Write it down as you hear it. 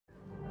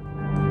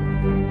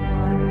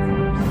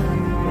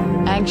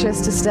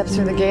anxious to step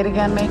through the gate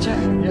again, Major?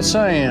 Yes,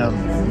 I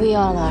am. We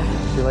all are.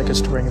 Would you like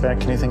us to bring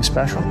back anything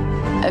special?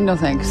 No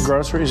thanks.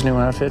 Groceries, new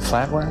outfit,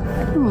 flatware?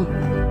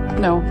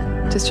 No,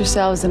 just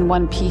yourselves in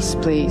one piece,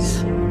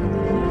 please.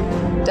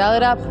 Dial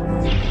it up.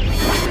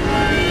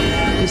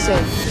 Be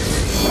safe.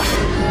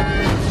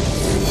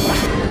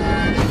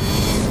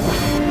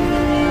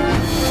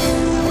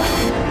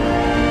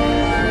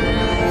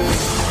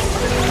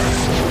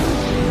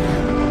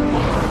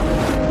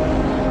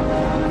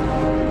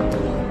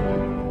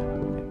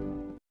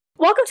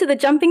 Welcome to the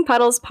Jumping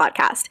Puddles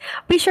podcast.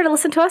 Be sure to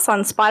listen to us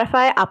on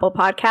Spotify, Apple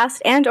Podcasts,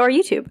 and or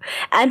YouTube.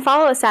 And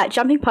follow us at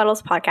Jumping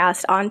Puddles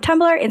Podcast on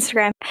Tumblr,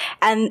 Instagram,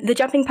 and the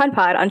Jumping Pun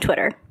Pod on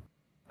Twitter.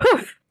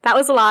 Whew, that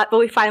was a lot, but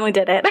we finally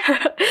did it.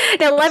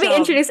 Now let me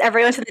introduce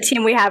everyone to the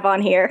team we have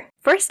on here.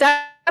 First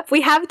up,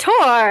 we have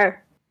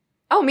Tor.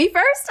 Oh, me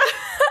first?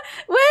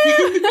 Woo!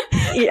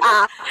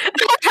 Yeah.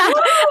 I'm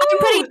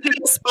putting you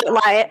in the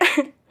spotlight.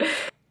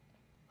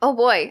 Oh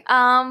boy.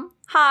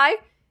 Hi,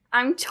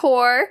 I'm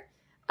Tor.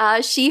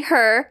 She,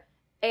 her,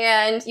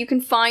 and you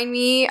can find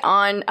me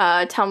on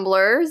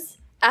Tumblrs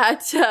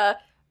at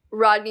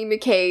Rodney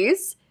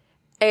McKay's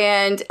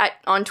and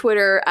on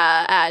Twitter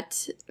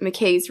at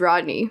McKay's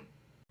Rodney.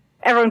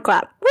 Everyone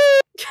clap.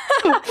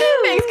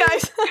 Thanks,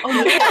 guys. All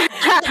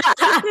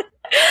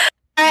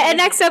right, and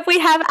next up we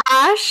have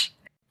Ash.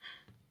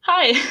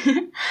 Hi,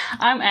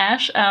 I'm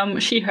Ash,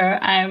 she, her.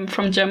 I'm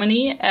from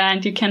Germany,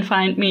 and you can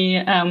find me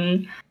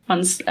on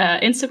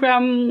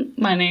Instagram.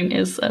 My name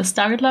is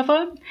Stargate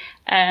Lover,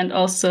 and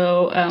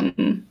also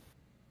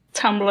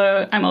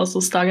Tumblr. I'm also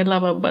Stargate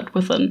Lover, but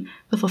with a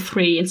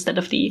 3 instead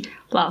of the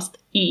last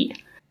E.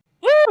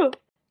 Woo!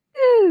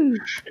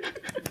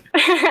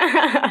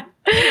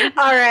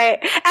 All right,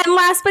 and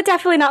last but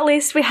definitely not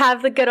least, we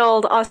have the good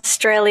old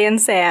Australian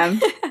Sam.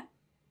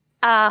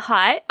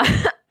 Hi.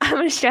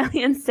 I'm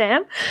Australian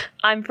Sam.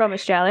 I'm from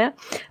Australia.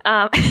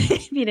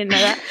 If you didn't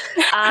know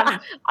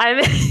that.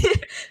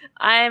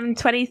 I'm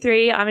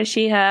 23. I'm a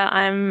she, her.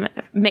 I'm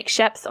Mick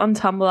Sheps on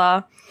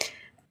Tumblr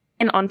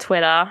and on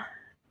Twitter.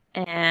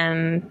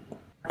 And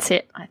that's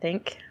it, I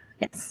think.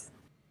 Yes.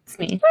 It's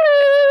me.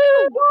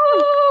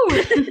 Woo!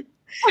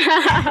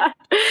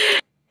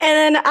 And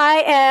then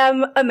I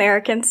am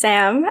American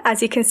Sam.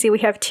 As you can see, we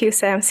have 2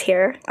 Sams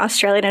here,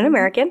 Australian and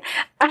American.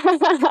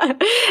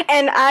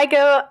 And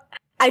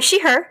I'm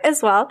she, her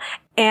as well.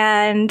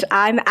 And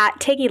I'm at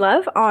Teggy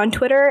Love on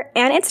Twitter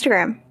and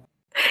Instagram.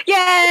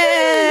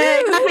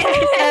 Yay!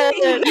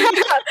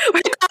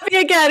 We're clapping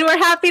again. We're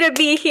happy to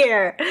be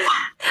here.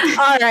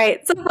 All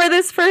right. So for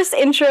this first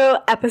intro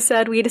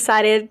episode, we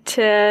decided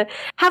to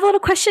have a little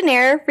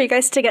questionnaire for you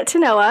guys to get to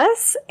know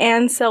us.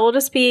 And so we'll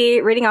just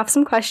be reading off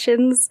some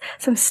questions,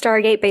 some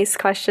Stargate-based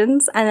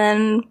questions, and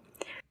then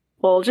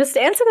we'll just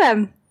answer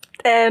them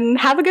and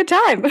have a good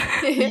time.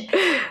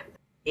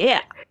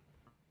 Yeah.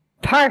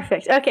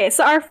 Perfect. Okay,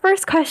 so our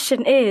first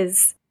question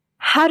is,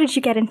 how did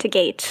you get into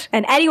Gate?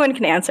 And anyone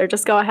can answer.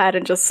 Just go ahead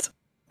and just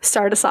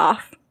start us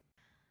off.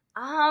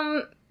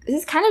 This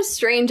is kind of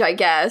strange, I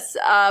guess,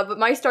 but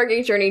my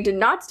Stargate journey did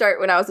not start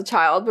when I was a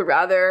child, but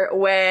rather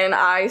when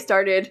I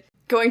started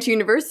going to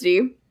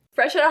university,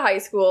 fresh out of high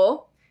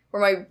school,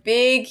 where my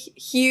big,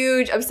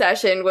 huge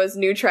obsession was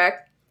New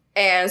Trek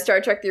and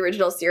Star Trek the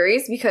original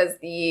series, because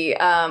the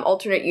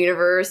alternate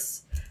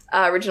universe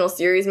original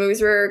series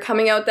movies were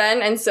coming out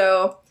then, and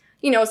so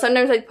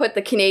sometimes I'd put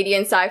the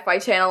Canadian Sci-Fi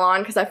Channel on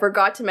because I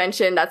forgot to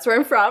mention that's where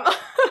I'm from.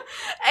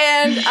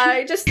 And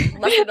I just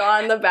left it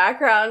on in the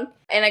background.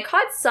 And I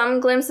caught some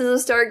glimpses of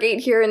Stargate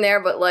here and there,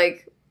 but,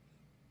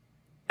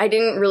 I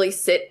didn't really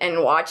sit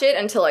and watch it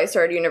until I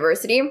started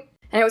university. And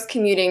I was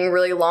commuting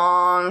really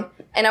long.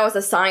 And I was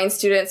a science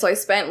student, so I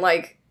spent,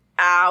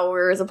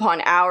 hours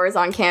upon hours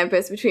on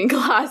campus between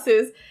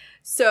classes.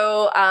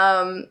 So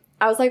I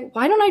was like,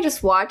 why don't I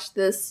just watch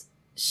this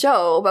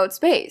show about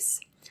space?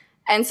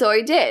 And so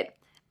I did.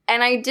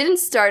 And I didn't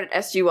start at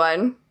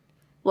SG-1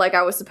 like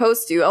I was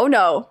supposed to. Oh,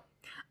 no.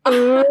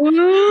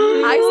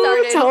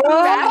 I started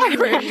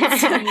backwards.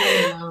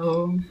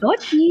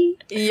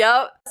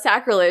 Yep.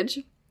 Sacrilege.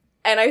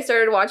 And I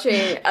started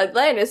watching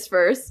Atlantis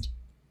first.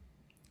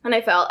 And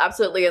I fell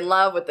absolutely in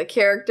love with the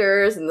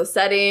characters and the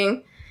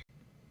setting.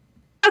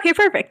 Okay,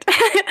 perfect.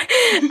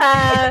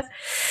 I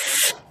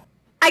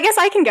guess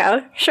I can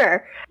go.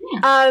 Sure.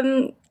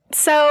 Yeah.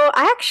 So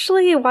I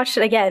actually watched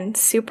it again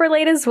super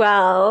late as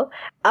well.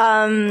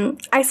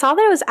 I saw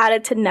that it was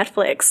added to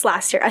Netflix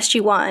last year,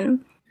 SG-1.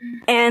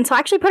 And so I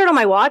actually put it on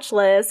my watch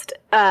list.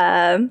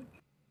 But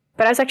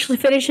I was actually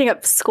finishing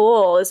up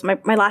school. It was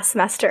my last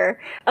semester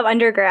of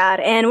undergrad.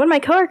 And one of my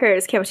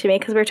coworkers came up to me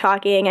because we were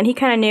talking, and he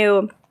kind of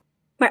knew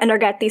my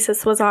undergrad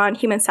thesis was on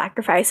human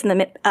sacrifice in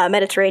the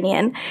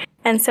Mediterranean.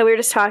 And so we were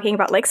just talking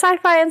about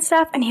sci-fi and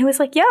stuff. And he was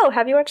like, yo,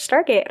 have you watched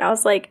Stargate? And I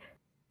was like,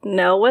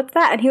 no, what's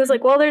that? And he was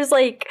like, well, there's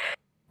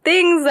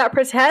things that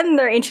pretend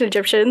they're ancient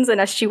Egyptians in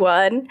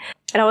SG-1.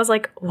 And I was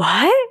like,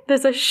 what?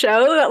 There's a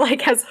show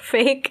that has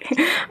fake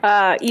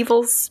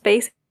evil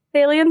space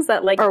aliens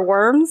that like are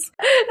worms.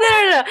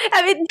 No.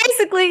 I mean,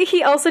 basically,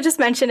 he also just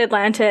mentioned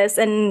Atlantis,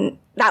 and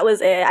that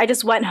was it. I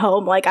just went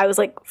home. Like, I was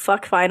like,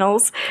 fuck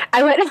finals.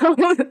 I went home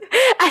and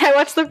I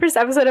watched the first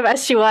episode of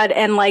SG1,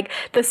 and like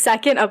the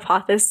second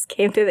Apophis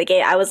came through the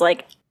gate, I was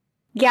like,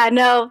 yeah,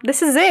 no,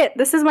 this is it.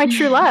 This is my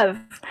true love.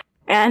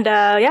 And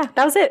yeah,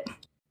 that was it.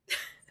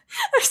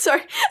 I'm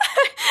sorry.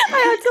 I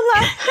had to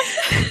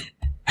laugh.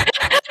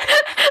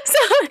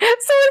 Someone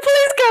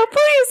please go,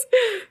 please.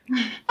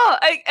 Oh,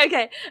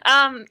 okay.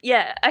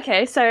 Yeah.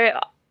 Okay. So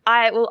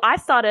I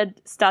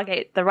started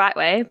Stargate the right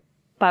way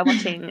by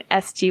watching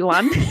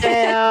SG1.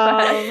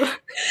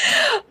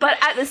 But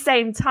at the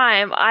same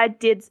time, I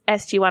did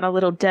SG1 a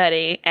little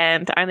dirty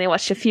and only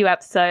watched a few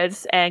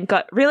episodes and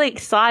got really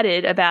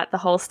excited about the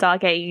whole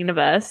Stargate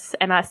universe.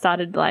 And I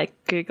started like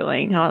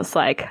Googling. I was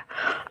like,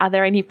 are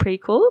there any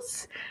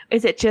prequels?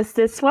 Is it just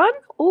this one?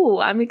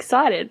 Oh, I'm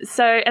excited.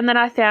 So, and then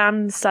I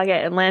found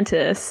Stargate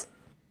Atlantis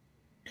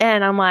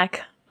and I'm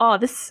like, oh,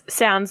 this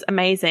sounds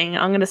amazing.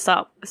 I'm going to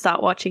start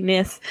watching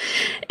this.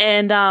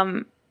 And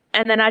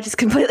then I just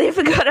completely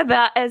forgot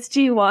about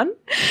SG1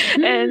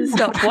 and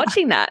stopped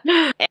watching that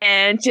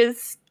and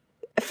just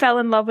fell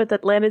in love with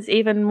Atlantis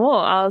even more.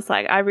 I was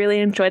like, I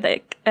really enjoyed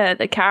the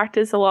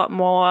characters a lot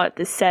more,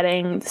 the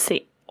setting,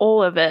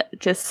 all of it.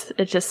 It's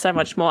just so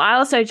much more. I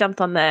also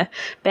jumped on the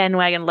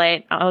bandwagon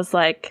late. I was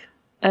like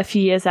a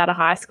few years out of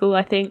high school,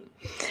 I think.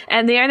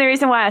 And the only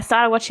reason why I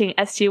started watching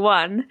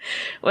SG1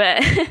 where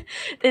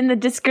in the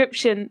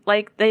description,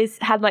 like they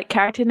had like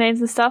character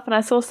names and stuff, and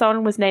I saw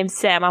someone was named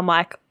Sam. I'm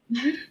like,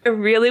 I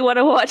really want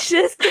to watch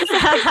this. There's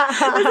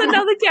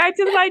another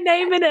character with my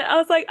name in it. I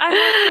was like, I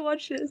have to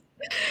watch this.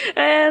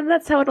 And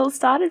that's how it all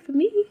started for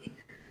me.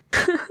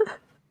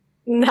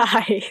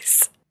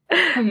 Nice.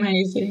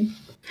 Amazing.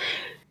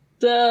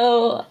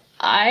 So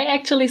I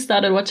actually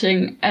started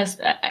watching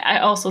I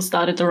also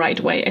started the right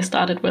way. I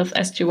started with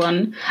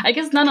SG1. I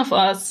guess none of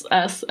us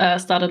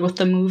started with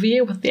the movie,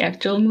 with the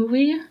actual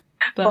movie.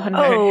 But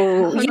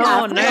no.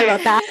 About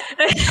that.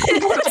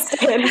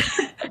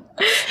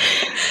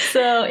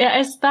 So yeah,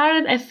 I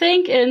started I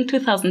think in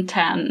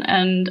 2010,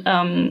 and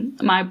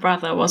my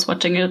brother was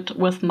watching it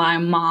with my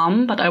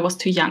mom, but I was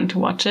too young to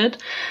watch it.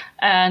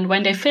 And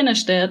when they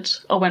finished it,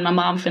 or when my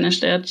mom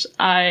finished it,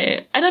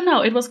 I don't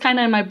know, it was kind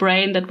of in my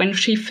brain that when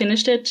she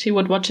finished it, she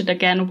would watch it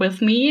again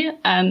with me,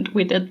 and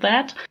we did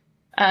that.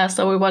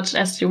 So we watched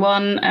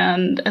SG1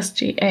 and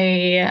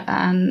SGA,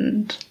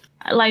 and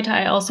later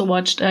I also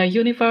watched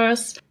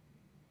Universe.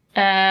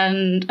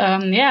 And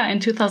yeah, in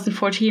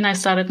 2014 I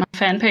started my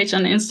fan page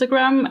on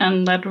Instagram,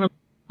 and that was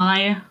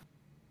my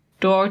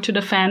door to the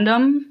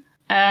fandom.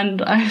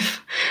 And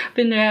I've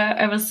been there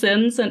ever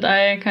since, and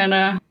I kind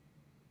of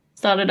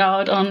started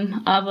out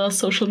on other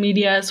social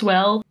media as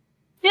well.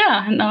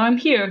 Yeah, and now I'm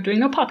here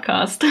doing a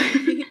podcast.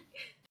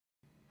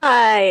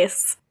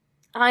 Nice.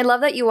 I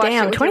love that you watched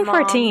it with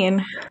 2014. Your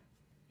mom.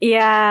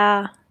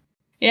 Yeah.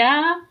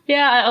 Yeah.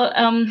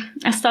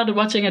 I started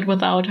watching it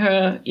without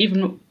her,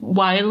 even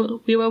while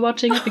we were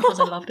watching it, because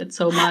I loved it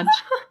so much.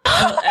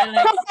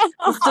 I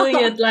was doing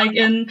it like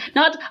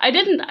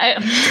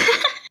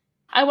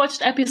I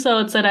watched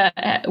episodes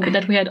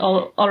that we had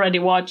already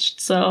watched,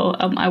 so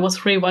I was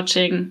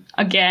rewatching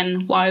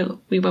again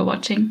while we were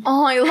watching.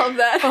 Oh, I love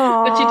that.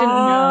 But she didn't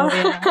know.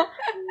 Yeah.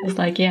 It was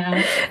like,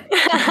 yeah,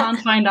 I can't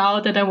find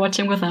out that I'm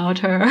watching without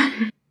her.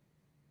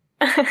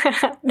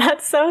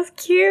 That's so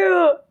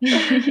cute.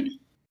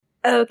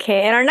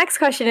 Okay, and our next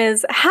question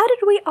is, how did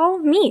we all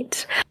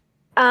meet?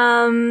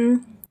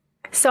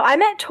 So I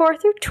met Tor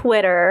through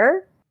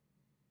Twitter.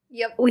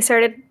 Yep. We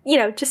started,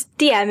 just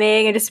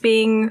DMing and just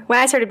when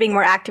I started being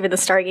more active in the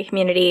Stargate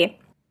community.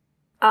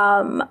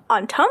 On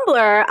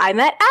Tumblr, I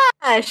met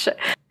Ash.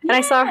 And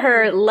I saw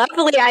her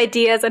lovely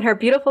ideas and her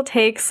beautiful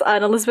takes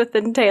on Elizabeth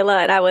and Taylor,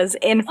 and I was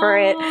in for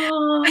it.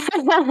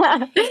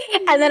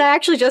 And then I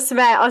actually just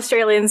met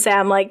Australian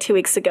Sam like 2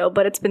 weeks ago,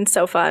 but it's been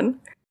so fun.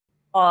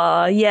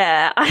 Oh,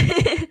 yeah.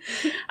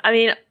 I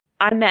mean,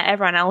 I met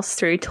everyone else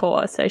through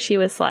Tor, so she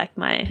was like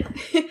my...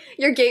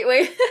 Your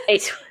gateway.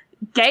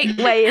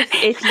 Gateway,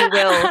 if you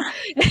will,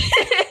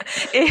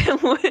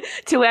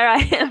 to where I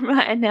am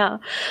right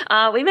now.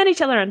 We met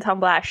each other on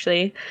Tumblr,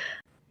 actually.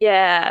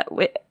 Yeah,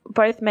 we're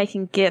both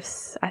making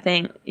GIFs, I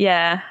think.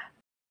 Yeah.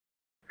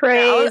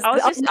 Praise I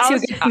was two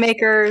gift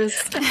makers.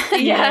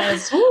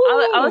 Yes.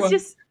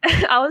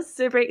 I was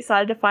super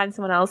excited to find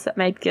someone else that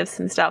made GIFs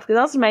and stuff, because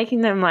I was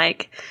making them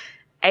like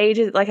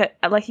ages, like a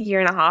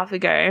year and a half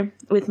ago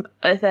with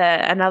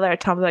another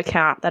Tumblr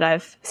account that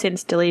I've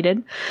since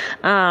deleted.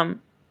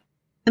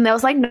 And there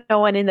was like no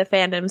one in the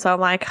fandom, so I'm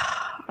like,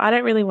 I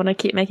don't really want to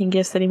keep making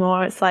GIFs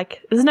anymore. It's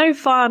like, there's no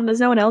fun, there's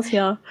no one else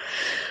here.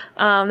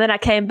 Then I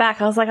came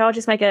back, I was like, I'll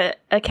just make an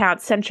account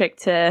centric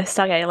to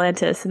Stargate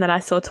Atlantis, and then I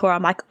saw Tor,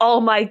 I'm like,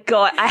 oh my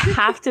god, I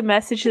have to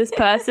message this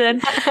person.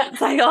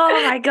 It's like,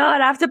 oh my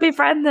god, I have to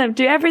befriend them,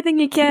 do everything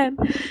you can.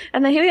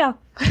 And then here we are.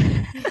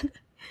 It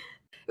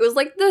was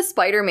like the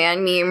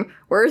Spider-Man meme,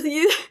 where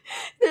there's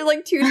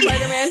like two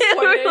Spider-Mans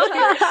pointing at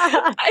each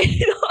other. I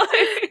know.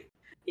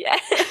 Yeah.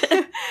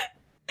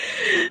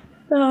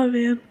 Oh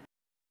man.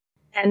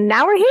 And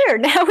now we're here.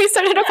 Now we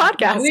started a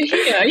podcast. We're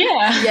here,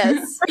 yeah.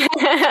 Yes.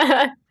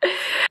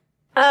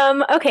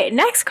 Okay,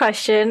 next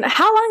question.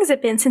 How long has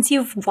it been since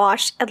you've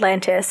watched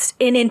Atlantis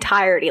in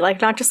entirety? Like,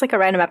 not just like a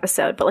random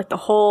episode, but like the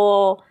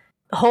whole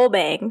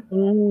bang.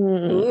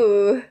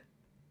 Ooh.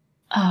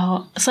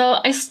 Oh, so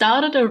I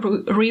started a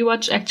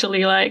rewatch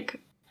actually like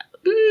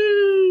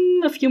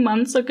a few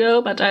months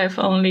ago, but I've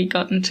only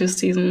gotten to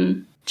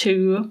season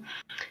 2.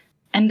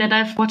 And then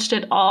I've watched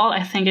it all.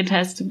 I think it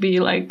has to be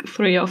like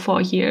 3 or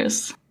 4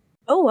 years.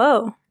 Oh,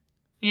 whoa.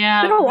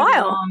 Yeah. Been a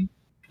while. long.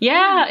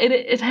 Yeah,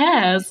 it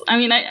has. I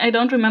mean, I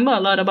don't remember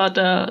a lot about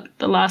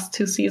the last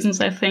 2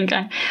 seasons, I think.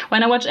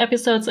 When I watch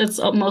episodes, it's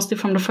mostly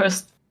from the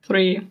first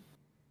 3.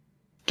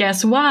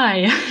 Guess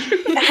why?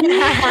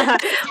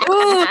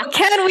 Ooh,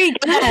 can we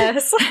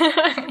guess?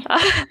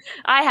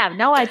 I have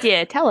no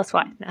idea. Tell us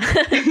why.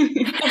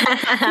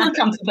 We'll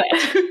come to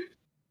that.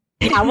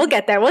 Yeah, we'll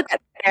get there. We'll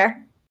get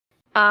there.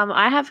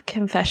 I have a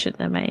confession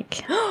to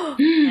make.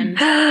 And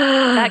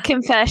that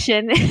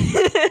confession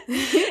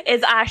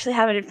is I actually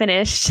haven't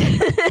finished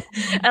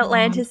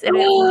Atlantis in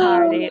its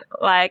entirety.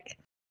 Like,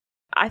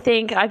 I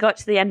think I got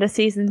to the end of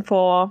season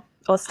 4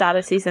 or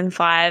started season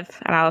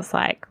 5, and I was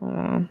like,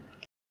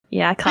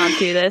 yeah, I can't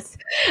do this.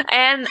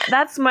 And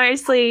that's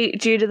mostly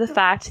due to the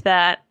fact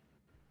that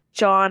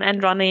John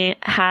and Ronnie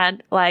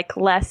had like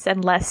less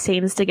and less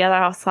scenes together.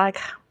 I was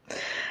like,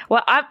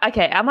 well,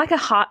 I'm like a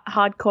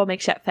hardcore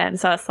McShep fan,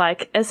 so it's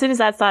like as soon as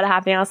that started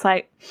happening, I was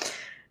like,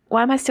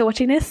 why am I still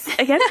watching this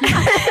again?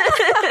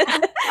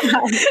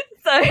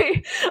 So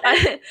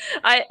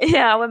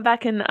I went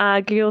back and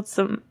googled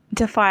some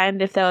to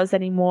find if there was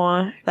any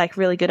more like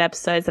really good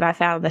episodes, and I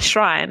found The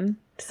Shrine.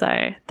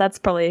 So that's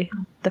probably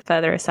the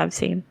furthest I've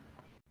seen.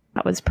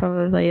 That was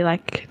probably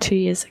like 2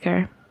 years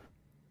ago.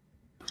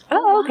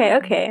 Oh,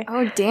 okay.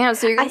 Oh, damn.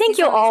 So you're gonna I think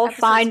see you'll some of all these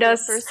episodes find for the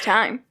us- first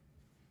time.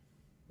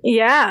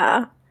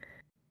 Yeah.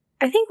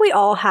 I think we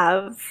all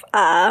have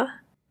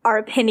our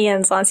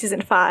opinions on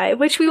season 5,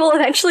 which we will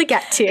eventually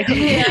get to.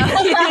 Yeah.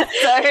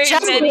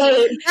 Just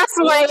wait. Just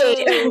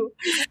wait.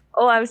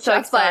 Oh, I'm so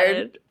Shots fired.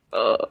 excited.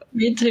 Oh.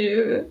 Me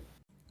too.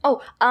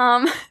 Oh,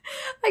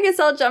 I guess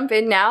I'll jump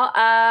in now.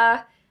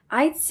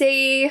 I'd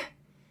say,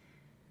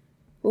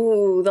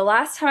 the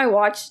last time I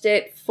watched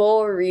it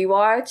full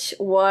rewatch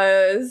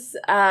was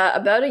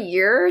about a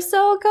year or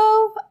so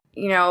ago.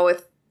 You know,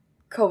 with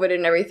COVID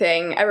and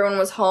everything, everyone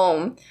was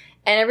home.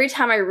 And every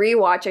time I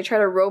rewatch, I try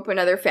to rope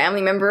another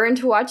family member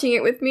into watching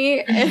it with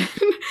me. And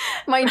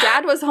my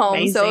dad was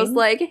home, so I was Amazing.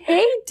 like,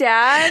 "Hey,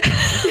 Dad,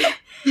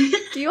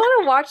 do you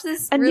want to watch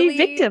this?" A really- new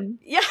victim.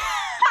 Yeah.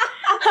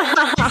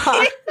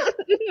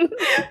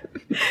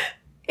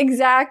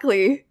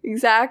 Exactly.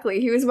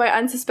 He was my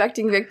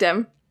unsuspecting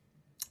victim.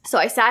 So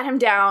I sat him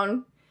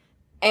down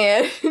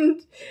and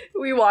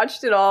we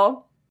watched it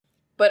all.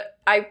 But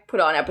I put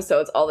on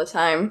episodes all the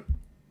time.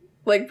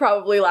 Like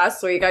probably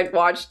last week I'd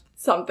watched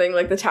something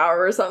like The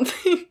Tower or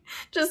something.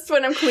 Just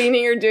when I'm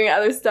cleaning or doing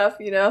other stuff,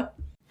 you know?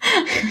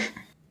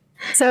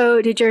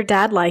 So, did your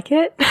dad like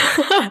it?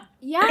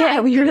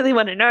 Yeah, we really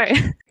want to know.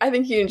 I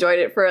think he enjoyed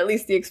it for at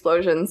least the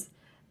explosions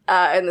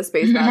and the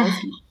space battles.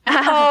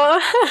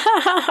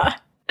 Oh,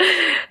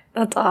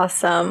 that's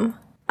awesome.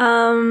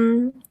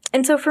 And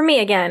so for me,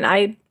 again,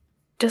 I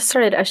just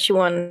started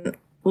SG1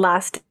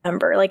 last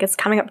December. Like, it's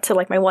coming up to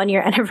like my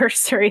 1-year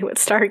anniversary with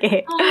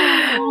Stargate.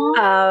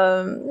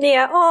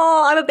 Yeah.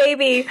 Oh, I'm a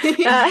baby.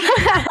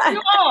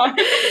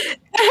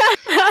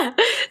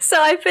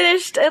 So I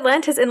finished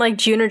Atlantis in like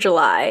June or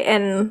July,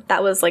 and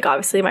that was like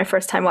obviously my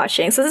first time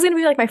watching. So this is gonna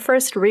be like my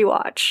first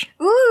rewatch.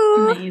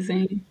 Ooh.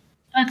 Amazing.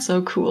 That's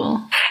so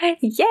cool.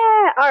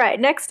 Yeah. All right.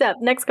 Next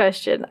up. Next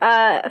question.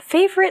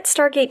 Favorite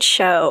Stargate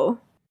show?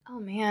 Oh,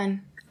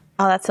 man.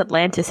 Oh, that's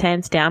Atlantis,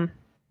 hands down.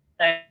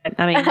 I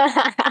mean,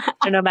 I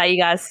don't know about you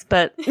guys,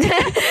 but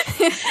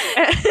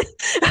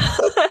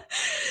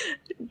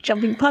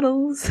jumping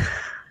puddles.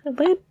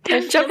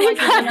 Jumping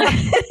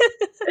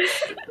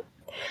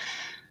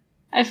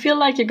I feel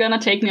like you're gonna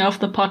take me off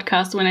the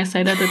podcast when I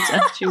say that it's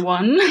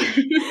SG1.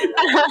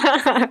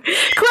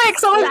 Quick,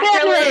 someone's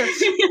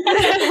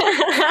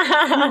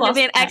You're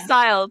being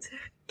exiled.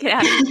 Get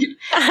out.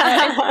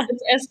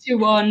 It's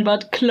SG1,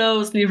 but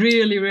closely,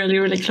 really, really,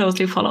 really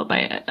closely followed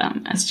by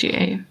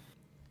SGA.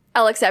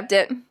 I'll accept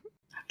it.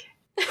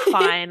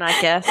 Fine, I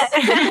guess.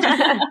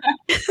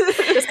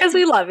 Just because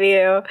we love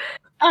you.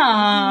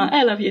 Ah,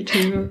 I love you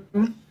too. A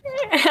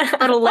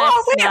little less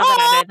now that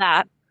I know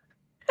that.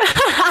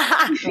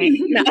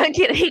 No, I'm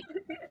kidding.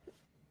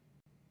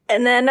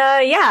 And then,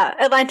 yeah,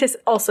 Atlantis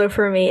also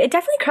for me. It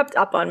definitely crept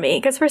up on me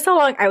because for so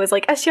long I was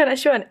like,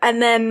 SG1.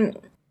 And then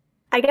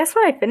I guess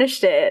when I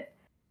finished it,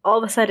 all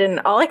of a sudden,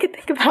 all I could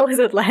think about was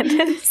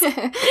Atlantis. And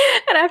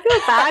I feel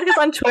bad because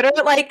on Twitter,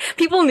 like,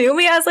 people knew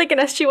me as like an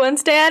SG1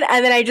 stan,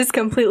 and then I just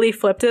completely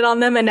flipped it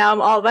on them, and now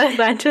I'm all about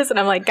Atlantis, and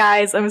I'm like,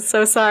 guys, I'm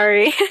so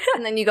sorry.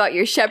 And then you got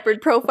your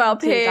Shepherd profile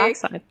To the dark pic.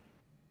 side.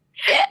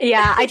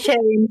 Yeah, I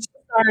changed.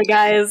 Sorry,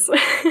 guys.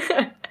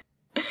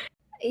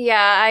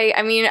 Yeah,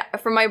 I mean,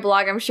 for my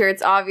blog, I'm sure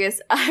it's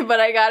obvious, but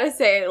I gotta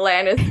say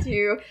Atlantis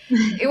too.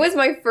 It was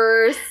my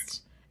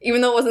first, even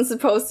though it wasn't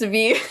supposed to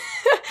be,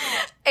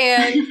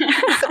 and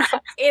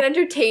it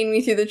entertained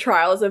me through the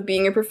trials of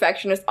being a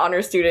perfectionist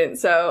honor student.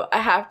 So I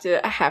have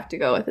to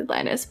go with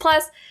Atlantis.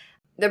 Plus,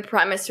 the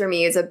premise for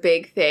me is a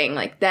big thing,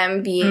 like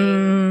them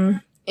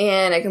being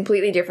in a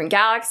completely different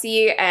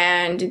galaxy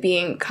and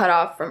being cut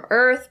off from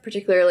Earth.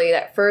 Particularly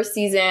that first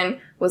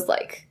season was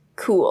like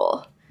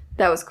cool.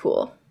 That was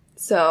cool.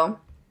 So,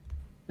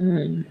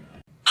 100%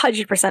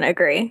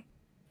 agree.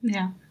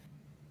 Yeah.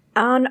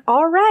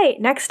 All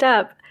right, next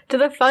up to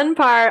the fun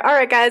part. All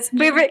right, guys,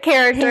 favorite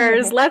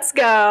characters. Let's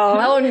go.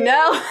 oh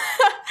no.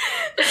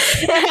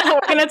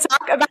 We're gonna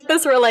talk about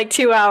this for like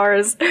 2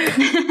 hours.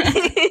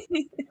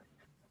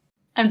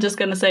 I'm just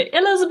gonna say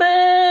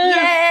Elizabeth.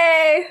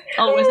 Yay!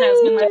 Always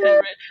has been my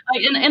favorite.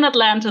 Like in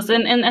Atlantis,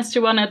 in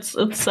SG1 it's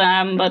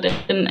Sam, but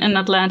in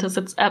Atlantis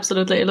it's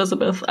absolutely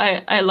Elizabeth.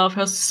 I love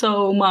her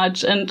so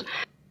much, and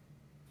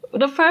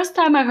the first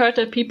time I heard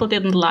that people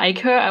didn't like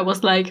her, I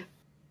was like,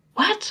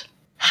 what?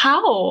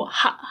 How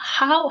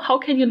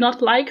can you not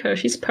like her?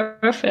 She's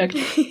perfect.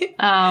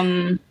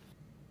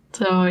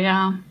 So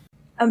yeah.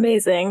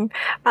 Amazing.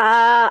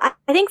 I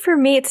think for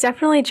me, it's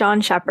definitely John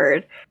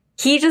Shepard.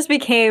 He just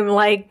became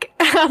like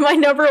my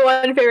number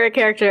one favorite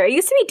character. It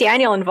used to be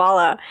Daniel and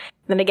Vala.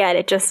 Then again,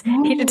 he just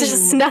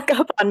snuck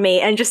up on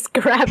me and just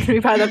grabbed me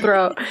by the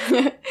throat.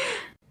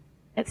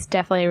 It's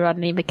definitely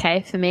Rodney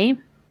McKay for me.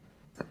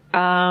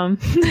 I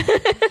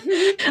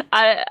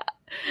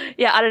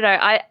don't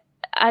know.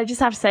 I just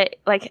have to say,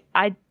 like,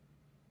 I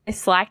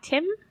disliked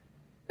him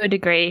to a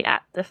degree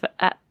at the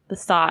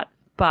start,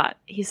 but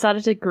he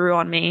started to grow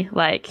on me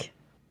like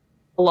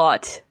a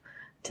lot,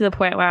 to the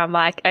point where I'm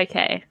like,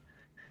 okay,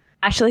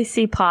 I actually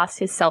see past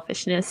his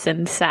selfishness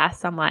and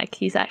sass. I'm like,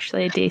 he's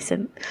actually a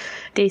decent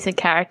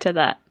character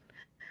that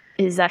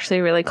is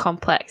actually really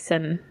complex,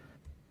 and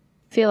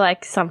I feel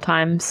like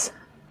sometimes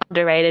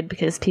underrated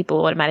because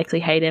people automatically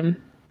hate him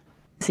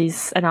because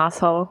he's an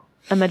asshole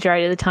a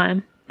majority of the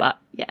time. But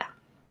yeah.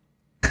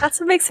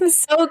 That's what makes him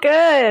so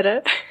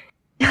good.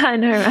 I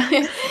know,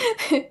 right?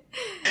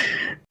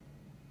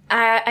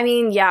 I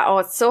mean, yeah,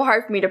 it's so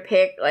hard for me to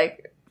pick,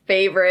 like,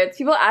 favorites.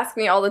 People ask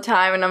me all the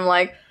time, and I'm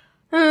like,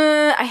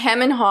 I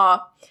hem and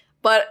haw.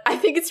 But I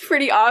think it's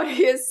pretty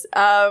obvious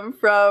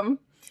from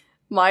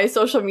my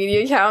social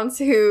media accounts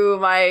who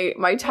my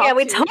top Yeah,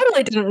 we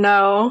totally didn't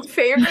know.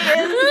 favorite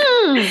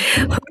is.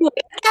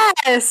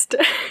 Yes.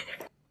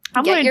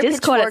 I'm Get on your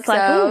Discord, it's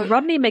like, pitchforks oh,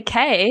 Rodney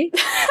McKay.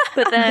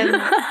 But then...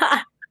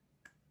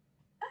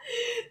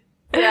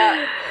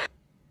 yeah,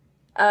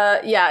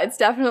 it's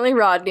definitely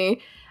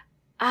Rodney.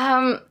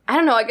 I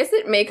don't know, I guess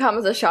it may come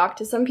as a shock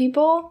to some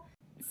people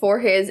for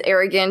his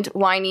arrogant,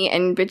 whiny,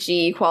 and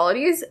bitchy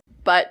qualities,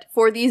 but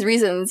for these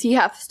reasons, he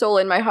hath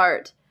stolen my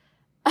heart.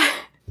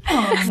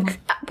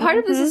 Part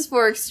of this is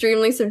for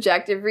extremely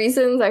subjective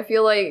reasons. I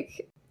feel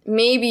like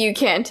maybe you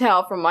can't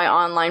tell from my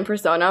online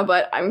persona,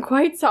 but I'm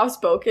quite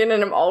soft-spoken,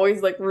 and I'm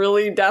always, like,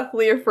 really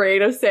deathly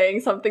afraid of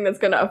saying something that's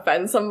gonna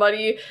offend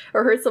somebody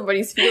or hurt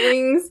somebody's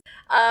feelings.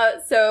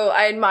 So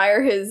I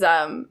admire his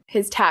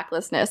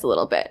tactlessness a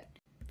little bit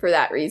for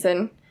that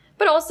reason.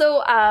 But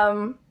also,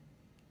 on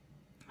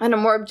a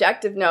more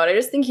objective note, I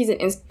just think he's an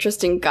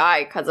interesting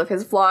guy because of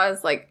his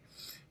flaws. Like,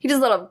 he does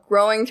a lot of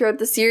growing throughout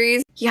the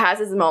series. He has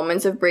his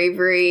moments of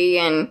bravery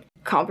and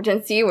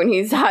competency when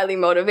he's highly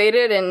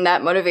motivated, and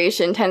that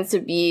motivation tends to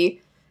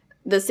be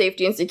the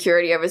safety and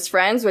security of his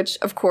friends, which,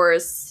 of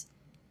course,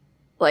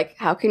 like,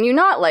 how can you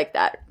not like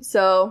that?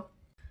 So,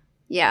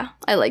 yeah,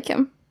 I like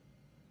him.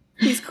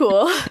 He's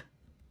cool.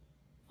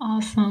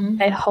 Awesome.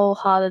 I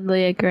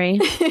wholeheartedly agree.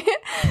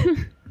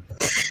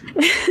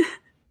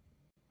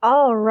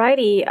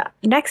 Alrighty,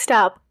 next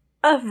up,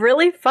 a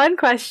really fun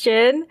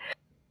question.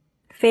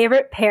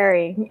 Favorite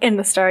pairing in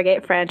the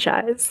Stargate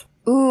franchise?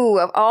 Ooh,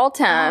 of all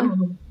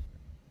time.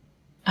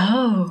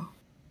 Oh.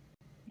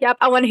 Yep,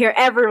 I want to hear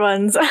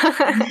everyone's.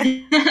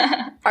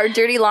 Our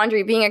dirty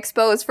laundry being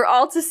exposed for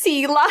all to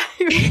see live.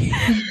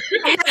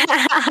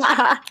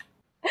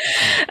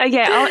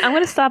 Okay, I'm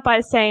going to start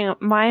by saying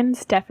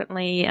mine's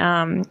definitely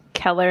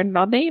Keller and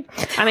Rodney.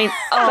 I mean,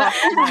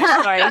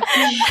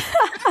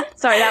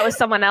 sorry, that was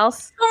someone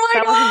else. Oh my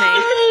That wasn't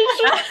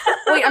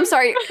me. Wait, I'm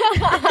sorry.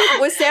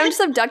 Was Sam just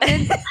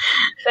abducted?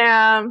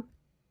 Sam.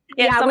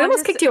 Yeah, we someone almost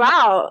just kicked you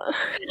out.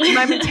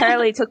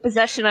 momentarily took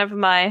possession over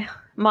my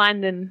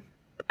mind and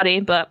body,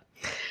 but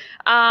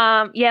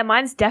yeah,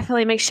 mine's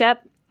definitely McShep.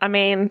 I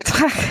mean,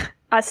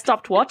 I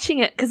stopped watching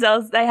it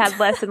because they had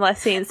less and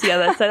less scenes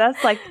together. So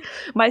that's like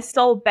my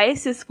sole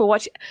basis for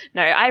watching.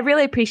 No, I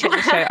really appreciate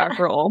the show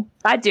overall.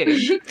 I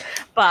do.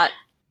 But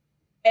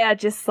yeah,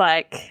 just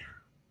like,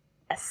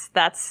 yes,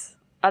 that's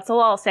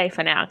all I'll say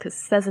for now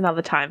because there's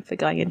another time for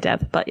going in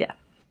depth. But yeah,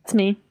 it's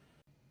me.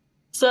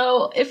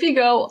 So if you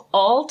go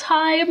all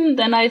time,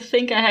 then I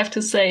think I have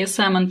to say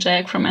Sam and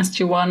Jack from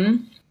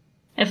SG1.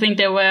 I think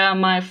they were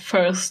my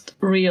first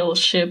real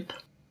ship.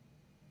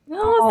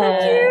 Oh,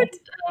 so cute.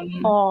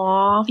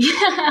 Aww.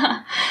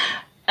 Yeah.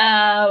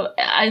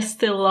 I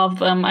still love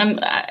them.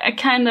 I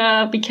kind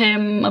of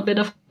became a bit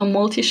of a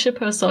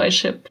multi-shipper, so I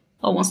ship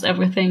almost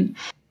everything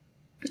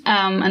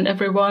and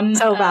everyone.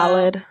 So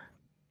valid.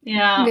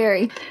 Yeah.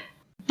 Very.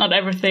 Not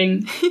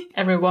everything,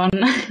 everyone.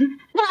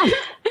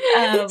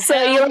 So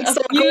you like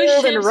some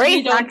gold and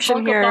wraith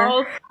action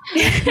here.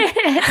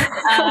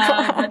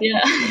 But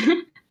yeah.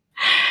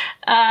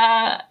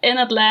 In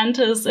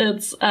Atlantis,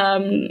 it's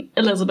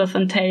Elizabeth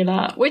and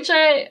Taylor, which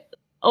I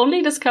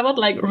only discovered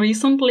like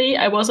recently.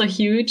 I was a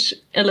huge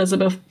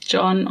Elizabeth,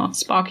 John, or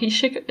Sparky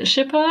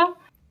shipper.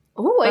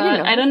 Oh, I didn't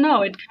know. I don't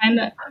know. It kind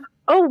of.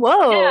 Oh,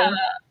 whoa.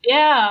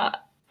 Yeah.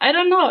 I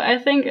don't know. I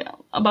think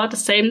about the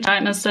same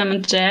time as Sam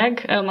and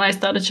Jack, I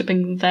started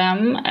shipping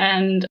them,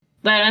 and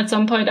then at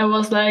some point I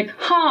was like,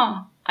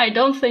 I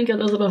don't think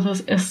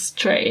Elizabeth is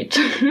straight.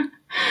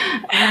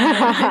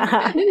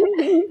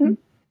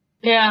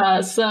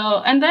 Yeah,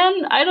 so, and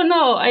then, I don't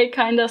know, I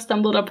kind of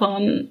stumbled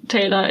upon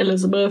Taylor,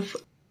 Elizabeth,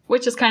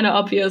 which is kind of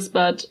obvious,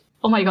 but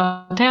oh my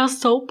god, they are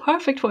so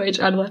perfect for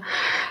each other.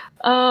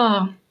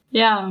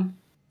 Yeah,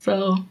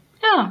 so,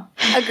 yeah.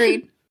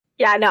 Agreed.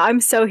 Yeah, no, I'm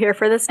so here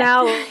for this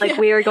now. Like,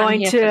 we are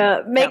going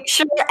to make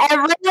sure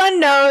everyone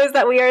knows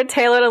that we are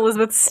Taylor and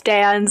Elizabeth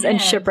stans and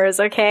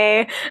shippers,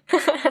 okay?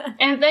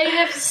 And they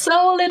have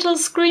so little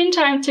screen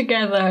time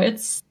together.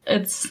 It's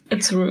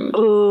rude.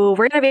 Ooh,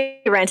 we're gonna be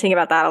ranting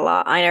about that a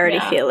lot. I already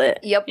feel it.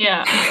 Yep.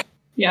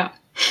 Yeah.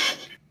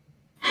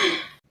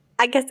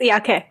 I guess, yeah,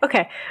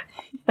 okay.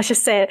 Let's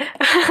just say it.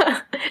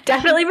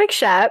 Definitely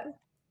McShep.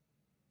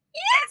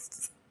 Yes!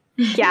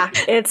 Yeah,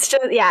 it's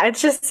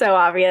just so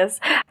obvious.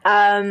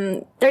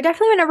 They're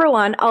definitely my number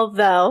one,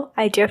 although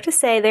I do have to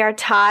say they are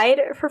tied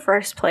for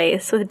first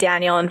place with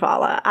Daniel and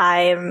Vala.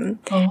 I'm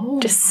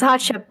just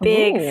such a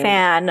big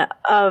fan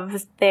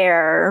of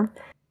their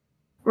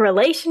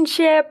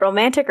relationship,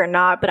 romantic or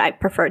not, but I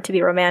prefer it to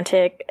be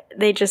romantic.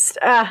 They just,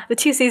 the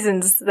 2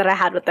 seasons that I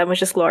had with them was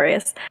just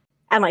glorious.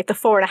 And like the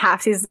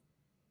 4.5 seasons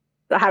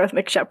that I had with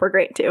McShep were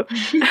great too.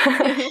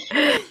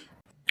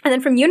 And then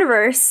from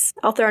Universe,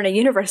 I'll throw in a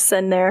Universe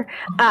in there.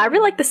 I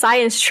really like the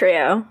Science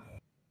Trio.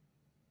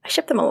 I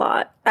ship them a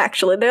lot,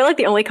 actually. They're like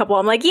the only couple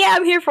I'm like, yeah,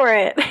 I'm here for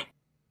it.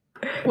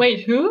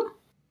 Wait, who?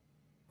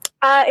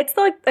 It's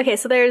like, okay,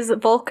 so there's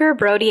Volker,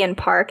 Brody, and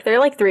Park. They're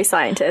like 3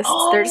 scientists.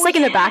 They're just like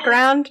in the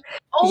background.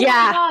 Oh my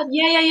god,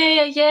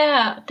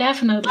 yeah,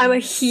 definitely. I'm a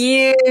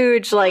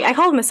huge, like, I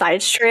call them a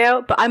Science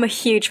Trio, but I'm a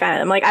huge fan of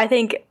them. Like, I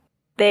think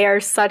they are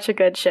such a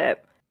good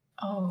ship.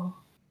 Oh,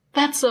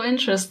 that's so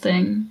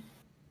interesting.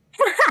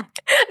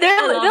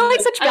 they're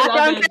like such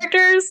background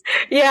characters.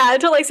 Yeah,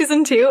 until like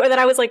season 2, and then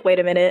I was like, wait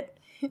a minute.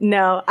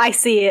 No, I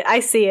see it.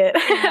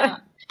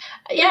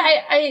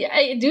 Yeah,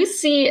 I do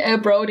see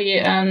Brody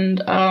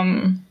and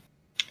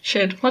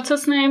what's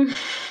his name?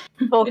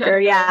 Volker.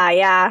 Yeah.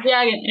 Yeah.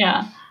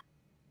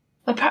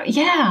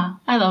 Yeah,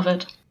 I love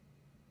it.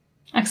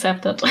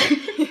 Accepted.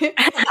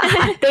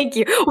 Thank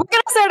you. We're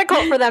gonna start a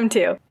cult for them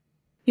too.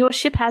 Your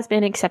ship has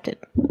been accepted.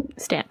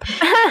 Stamp.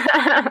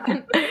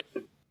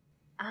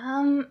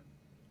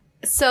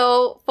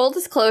 So, full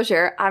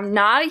disclosure, I'm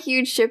not a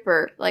huge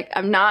shipper. Like,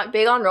 I'm not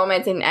big on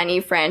romance in any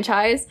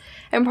franchise.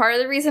 And part of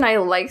the reason I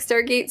like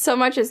Stargate so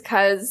much is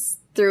because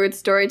through its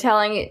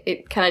storytelling,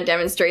 it kind of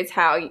demonstrates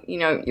how, you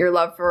know, your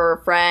love for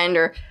a friend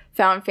or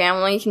found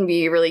family can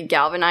be a really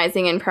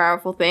galvanizing and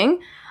powerful thing.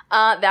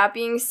 That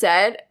being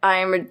said, I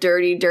am a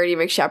dirty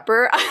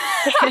McShepper.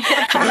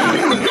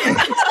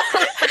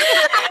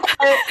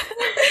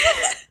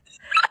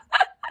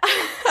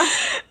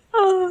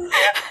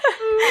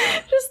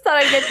 Just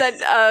thought I'd get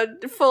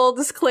that full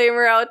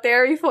disclaimer out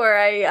there before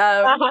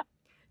I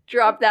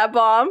drop that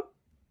bomb.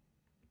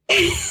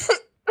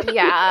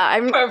 Yeah,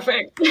 I'm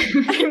perfect.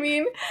 I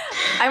mean,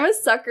 I'm a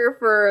sucker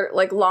for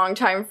like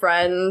longtime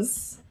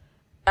friends,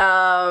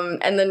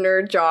 and the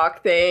nerd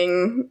jock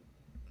thing,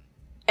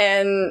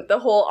 and the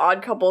whole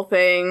odd couple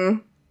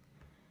thing,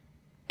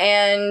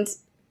 and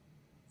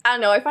I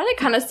don't know. I find it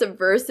kind of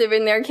subversive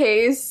in their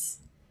case,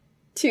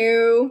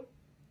 too.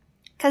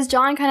 Because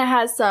John kind of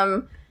has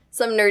some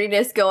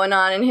nerdiness going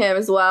on in him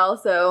as well,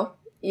 so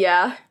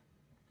yeah.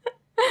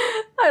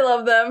 I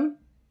love them.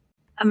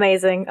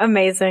 Amazing.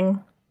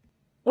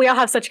 We all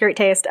have such great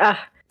taste.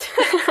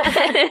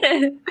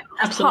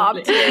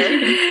 Absolutely.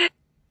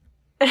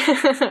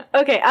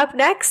 Okay, up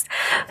next,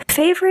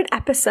 favorite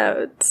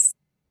episodes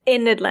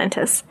in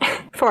Atlantis.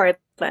 For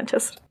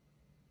Atlantis.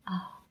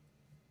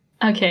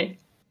 Okay,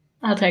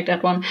 I'll take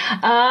that one.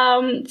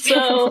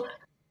 So...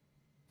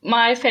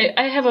 I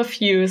have a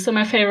few. So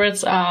my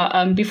favorites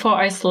are Before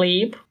I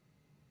Sleep,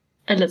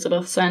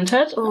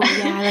 Elizabeth-centered. Oh,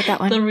 yeah, I like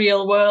that one. The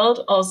Real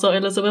World, also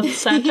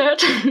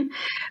Elizabeth-centered.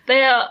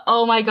 They are,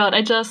 oh my god,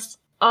 I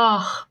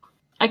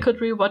could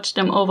rewatch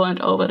them over and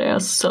over. They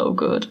are so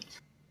good.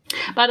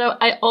 But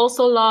I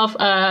also love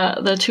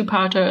the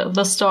 2-parter,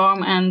 The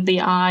Storm and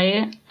The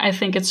Eye. I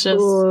think it's just,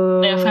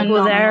 they're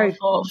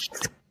phenomenal.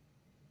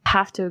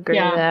 Have to agree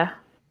there.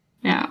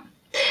 Yeah.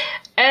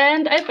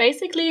 And I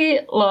basically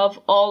love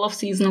all of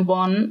season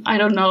 1. I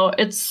don't know,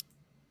 it's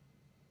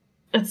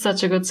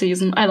such a good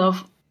season. I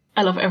love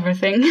I love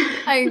everything.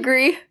 I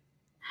agree.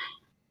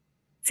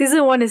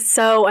 Season 1 is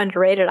so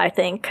underrated, I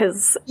think,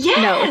 because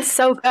no, it's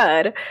so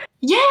good.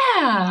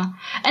 Yeah,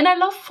 and I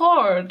love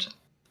Ford.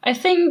 I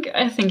think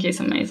he's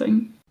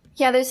amazing.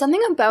 Yeah, there's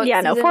something about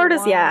Ford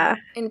is one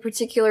in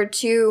particular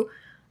too.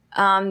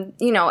 You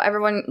know,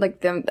 everyone,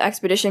 like the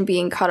expedition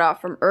being cut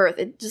off from Earth,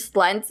 it just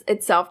lends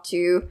itself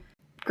to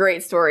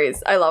great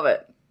stories. I love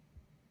it.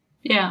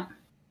 Yeah.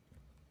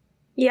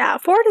 Yeah,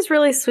 Ford is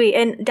really sweet,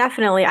 and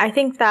definitely, I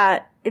think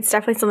that it's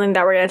definitely something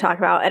that we're going to talk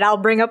about, and I'll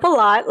bring up a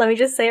lot. Let me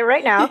just say it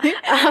right now. But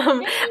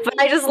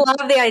I just love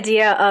the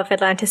idea of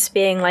Atlantis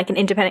being like an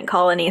independent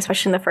colony,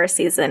 especially in the first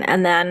season.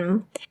 And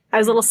then I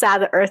was a little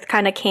sad that Earth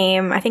kind of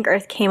came. I think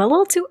Earth came a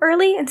little too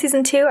early in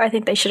season 2. I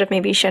think they should have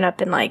maybe shown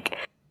up in like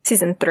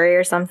season 3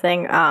 or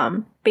something.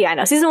 But yeah,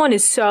 no, season 1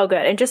 is so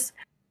good and just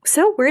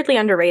so weirdly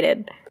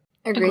underrated.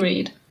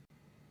 Agreed.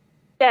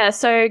 Yeah,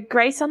 so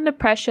Grace Under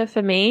Pressure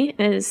for me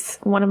is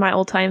one of my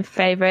all-time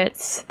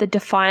favorites, the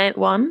Defiant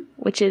one,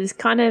 which is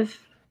kind of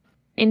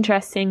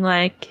interesting.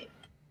 Like,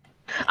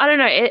 I don't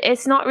know,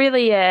 it's not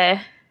really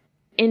a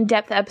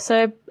in-depth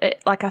episode.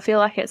 I feel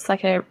like it's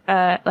like a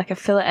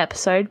filler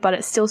episode, but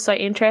it's still so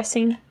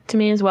interesting to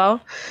me as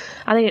well.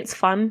 I think it's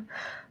fun.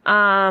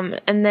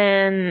 And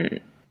then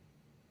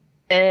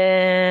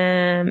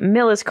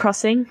Miller's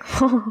Crossing.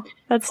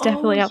 That's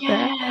definitely up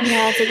there. Yeah,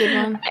 that's a good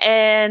one.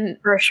 And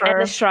For sure.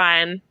 and The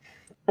Shrine.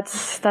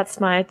 That's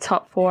my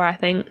top 4, I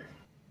think.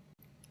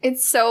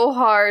 It's so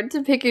hard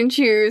to pick and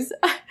choose.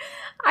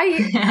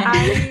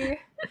 If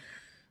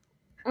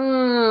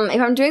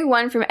I'm doing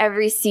one from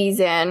every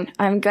season,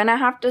 I'm gonna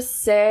have to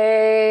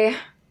say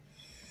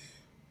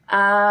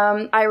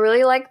I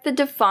really like the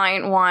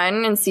Defiant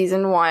one in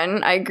season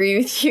 1. I agree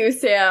with you,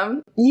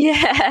 Sam.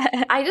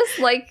 Yeah. I just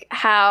like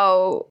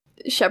how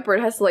Shepard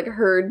has to like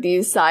herd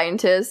these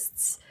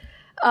scientists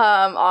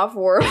off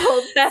world.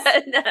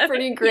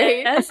 Pretty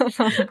great. Yes.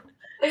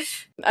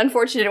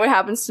 Unfortunate what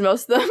happens to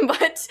most of them,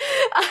 but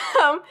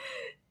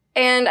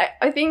and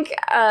I think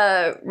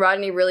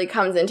Rodney really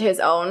comes into his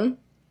own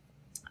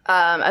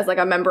as like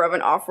a member of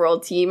an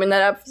off-world team in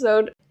that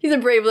episode. He's a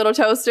brave little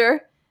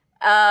toaster.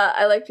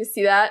 I like to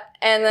see that.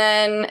 And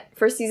then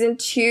for season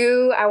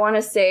 2, I want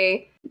to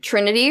say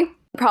Trinity.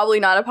 Probably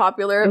not a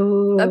popular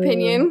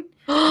opinion.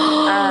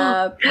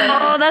 Oh,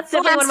 that's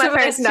definitely one of my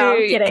favorites too. No,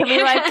 I'm kidding. Can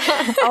we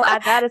I'll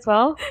add that as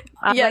well.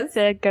 I'd Yes. like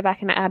to go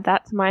back and add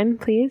that to mine,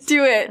 please.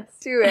 Do it.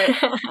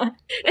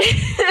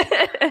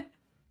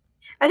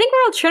 I think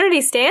World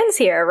Trinity stands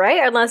here,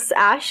 right? Unless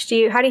Ash,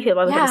 how do you feel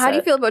about this Yeah, episode? how do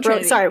you feel about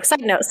Trinity? Sorry,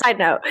 side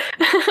note.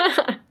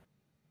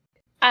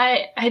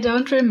 I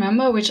don't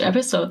remember which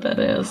episode that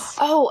is.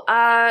 Oh,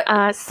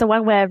 It's the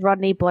one where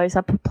Rodney blows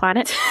up a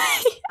planet.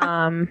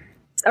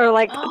 Or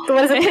like,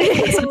 what is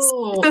it?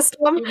 Oh,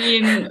 System?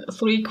 you mean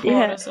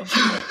 3/4 of...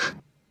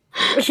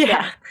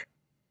 Yeah.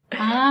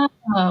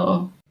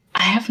 Oh,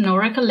 I have no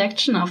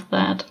recollection of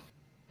that.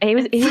 He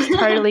was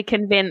totally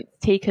convinced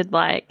he could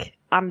like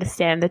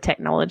understand the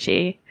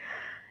technology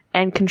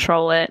and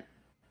control it.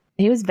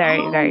 He was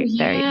very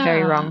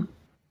wrong.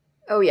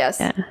 oh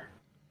yes. Yeah.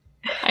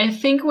 I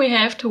think we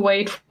have to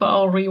wait for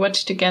our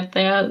rewatch to get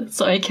there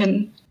so I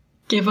can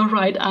give a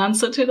right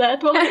answer to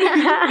that one.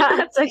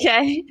 That's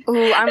okay.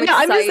 Ooh, I'm excited.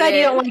 I'm just glad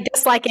you don't like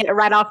dislike it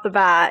right off the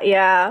bat.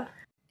 Yeah.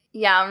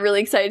 Yeah, I'm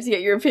really excited to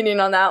get your opinion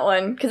on that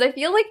one because I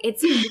feel like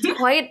it's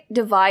quite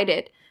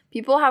divided.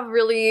 People have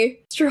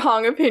really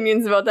strong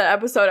opinions about that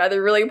episode,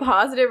 either really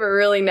positive or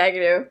really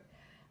negative.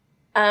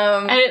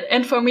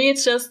 And for me,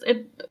 it's just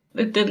it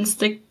didn't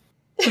stick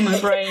to my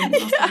brain or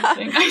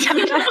something. I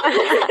don't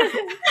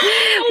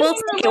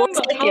know. We'll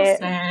take it.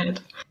 Sad.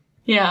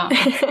 Yeah.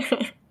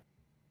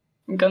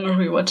 I'm gonna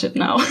rewatch it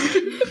now.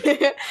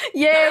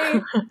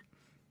 Yay!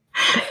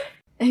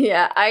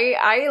 Yeah,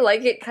 I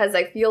like it because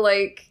I feel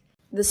like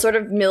the sort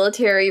of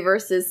military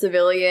versus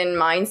civilian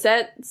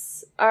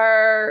mindsets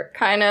are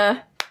kind of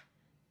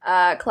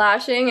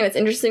clashing, and it's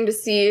interesting to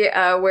see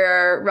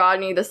where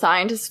Rodney the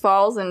scientist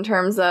falls in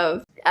terms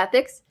of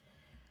ethics.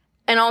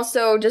 And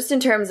also just in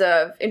terms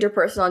of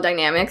interpersonal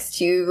dynamics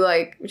too,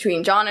 like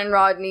between John and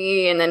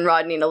Rodney, and then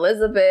Rodney and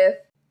Elizabeth.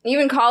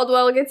 Even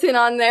Caldwell gets in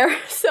on there.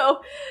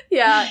 So,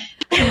 yeah.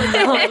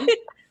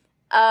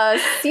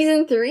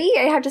 Season 3,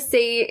 I have to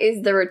say,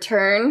 is The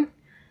Return.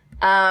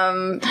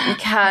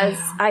 Because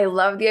I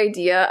love the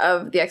idea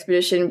of the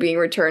expedition being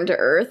returned to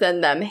Earth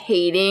and them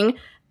hating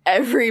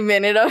every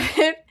minute of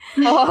it.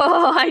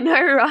 Oh, I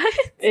know,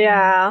 right?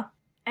 Yeah.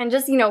 And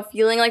just,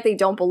 feeling like they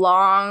don't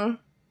belong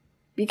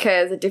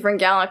because of different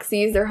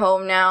galaxies, they're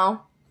home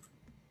now.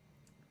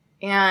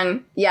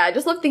 And yeah, I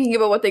just love thinking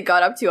about what they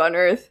got up to on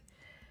Earth.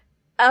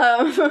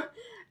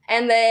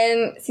 And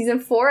then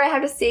season 4, I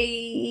have to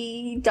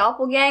say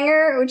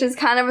Doppelganger, which is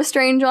kind of a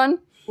strange one.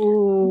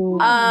 Ooh.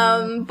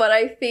 But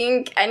I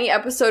think any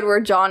episode where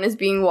John is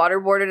being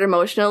waterboarded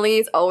emotionally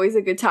is always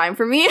a good time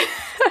for me.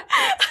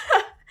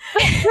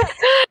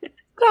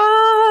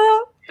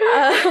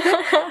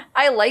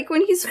 I like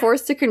when he's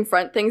forced to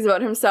confront things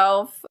about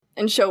himself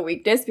and show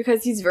weakness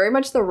because he's very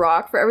much the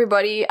rock for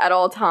everybody at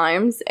all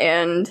times.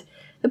 And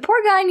the poor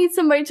guy needs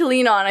somebody to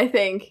lean on, I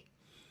think.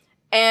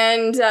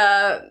 And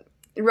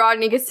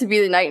Rodney gets to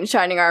be the knight in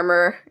shining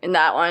armor in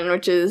that one,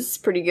 which is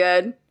pretty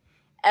good.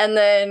 And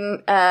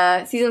then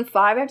season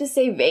 5, I have to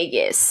say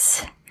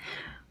Vegas.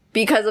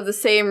 Because of the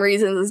same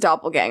reasons as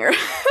Doppelganger.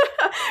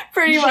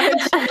 Pretty much.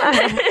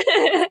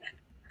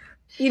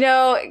 You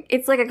know,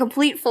 it's like a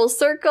complete full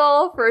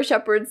circle for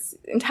Shepard's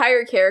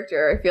entire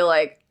character, I feel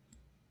like,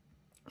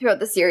 throughout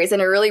the series,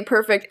 and a really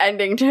perfect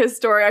ending to his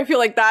story. I feel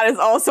like that is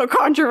also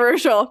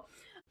controversial.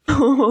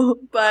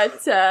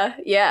 But,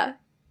 yeah.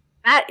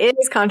 That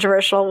is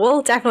controversial.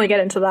 We'll definitely get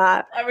into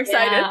that. I'm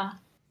excited. Yeah.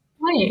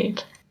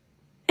 Wait.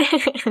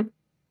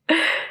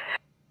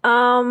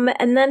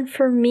 And then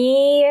for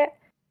me,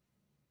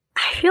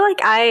 I feel like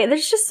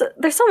there's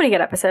so many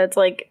good episodes.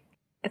 Like,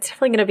 it's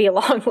definitely going to be a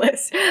long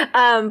list.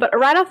 But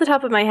right off the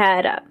top of my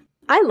head,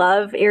 I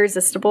love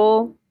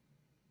Irresistible,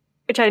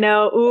 which I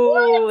know.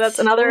 Ooh, that's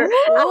another.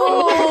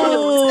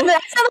 Ooh.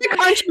 That's another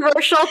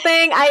controversial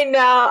thing.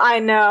 I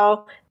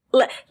know.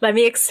 Let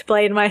me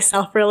explain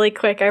myself really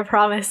quick. I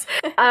promise.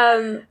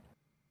 I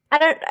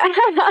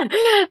don't know.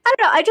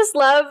 I just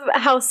love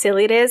how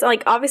silly it is.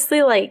 Like,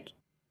 obviously, like,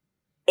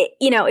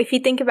 if you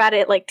think about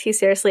it like too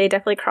seriously, it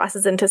definitely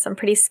crosses into some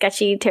pretty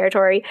sketchy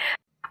territory.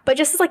 But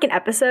just as like an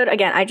episode,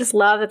 again, I just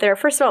love that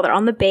first of all, they're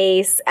on the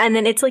base, and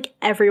then it's like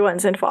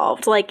everyone's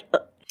involved. Like,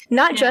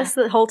 not just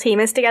the whole team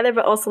is together,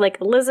 but also like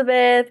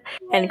Elizabeth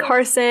and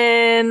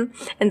Carson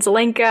and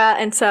Zelenka.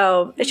 And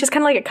so it's just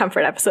kind of like a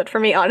comfort episode for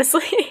me,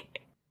 honestly.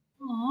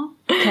 Aww.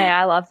 Okay,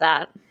 I love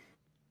that.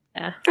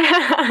 Yeah.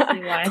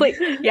 Please.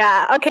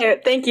 Yeah, okay,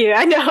 thank you.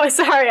 I know,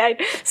 sorry, I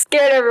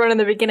scared everyone in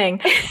the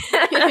beginning.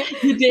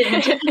 You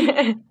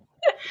did.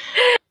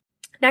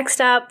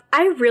 Next up,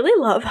 I really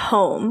love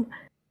Home.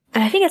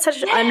 And I think it's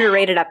such an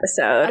underrated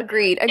episode.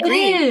 Agreed. It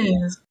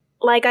is.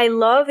 Like, I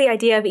love the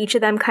idea of each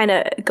of them kind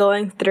of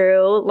going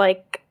through,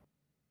 like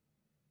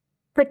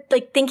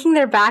thinking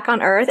they're back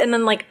on Earth, and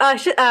then like,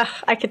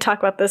 I could talk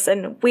about this,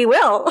 and we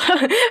will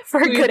for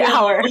a good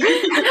hour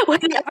when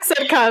the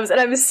episode comes, and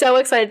I'm so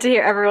excited to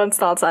hear everyone's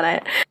thoughts on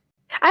it.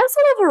 I also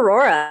love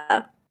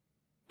Aurora.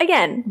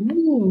 Again,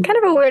 kind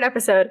of a weird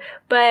episode,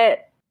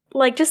 but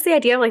like just the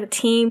idea of like the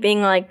team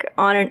being like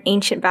on an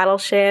ancient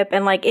battleship,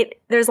 and like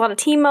there's a lot of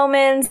team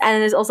moments,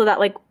 and there's also that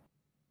like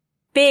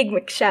big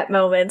McShet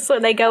moments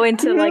when they go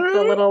into like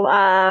the little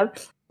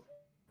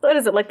what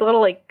is it, like the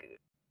little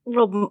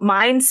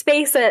mind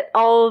space that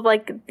all of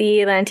like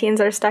the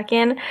Atlanteans are stuck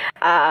in.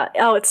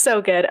 It's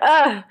so good.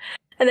 And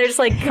they're just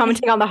like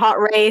commenting on the hot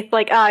wraith.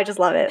 Like, I just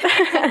love it.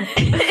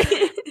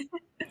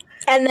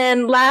 And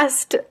then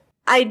last,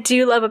 I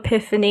do love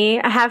Epiphany.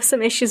 I have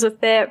some issues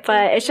with it,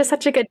 but it's just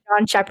such a good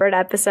John Shepard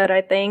episode,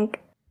 I think.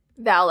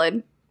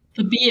 Valid.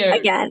 The beard.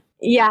 Again.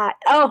 Yeah.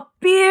 Oh,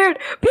 beard.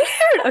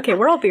 Okay,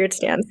 we're all beard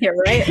stands here,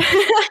 right?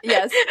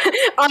 Yes.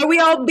 Are we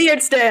all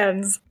beard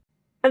stands?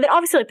 And then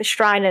obviously like the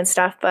shrine and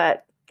stuff,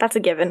 but that's a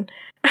given.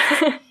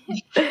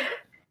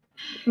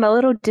 I'm a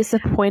little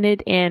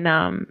disappointed in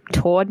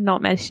Tord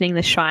not mentioning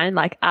the shrine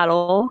like at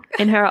all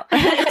in her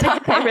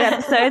top favorite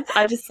episodes.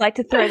 I just like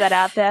to throw that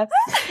out there,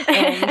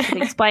 and you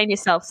should explain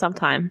yourself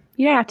sometime.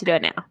 You don't have to do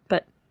it now,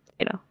 but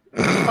you know.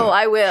 Oh,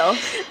 I will.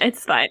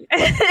 It's fine.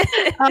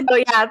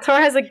 Oh yeah,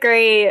 Tor has a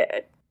great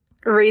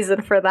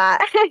reason for that.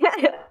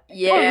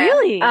 Yeah. Oh,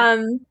 really?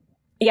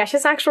 Yeah, she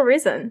has an actual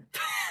reason.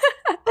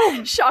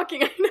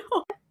 Shocking, I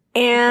know.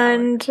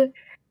 And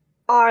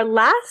our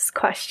last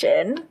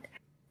question.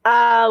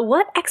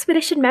 What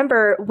expedition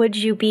member would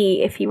you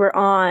be if you were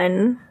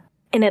on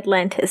an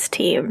Atlantis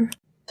team?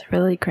 It's a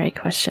really great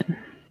question.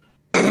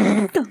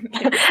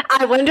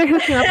 I wonder who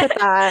came up with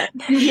that.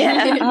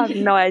 Yeah, I have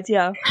no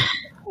idea.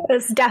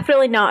 It's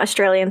definitely not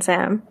Australian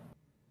Sam.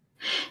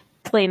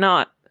 Definitely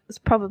not. It's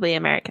probably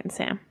American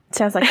Sam.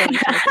 Sounds like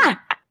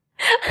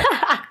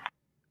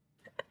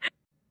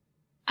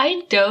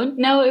I don't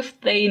know if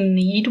they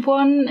need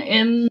one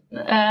in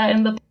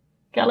the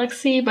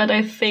galaxy, but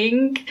I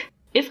think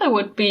if I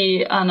would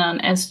be on an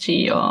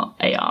SG or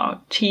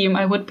AR team,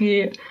 I would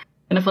be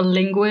kind of a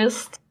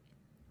linguist.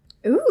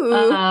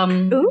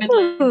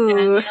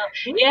 Ooh.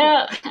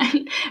 Yeah,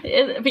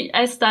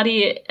 I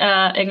study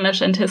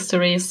English and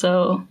history,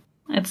 so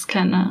it's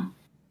kind of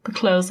the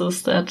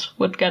closest that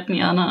would get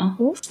me on a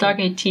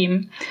Stargate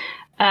team.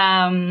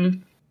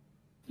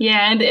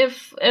 Yeah, and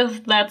if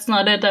that's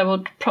not it, I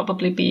would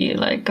probably be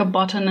like a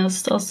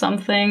botanist or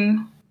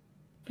something,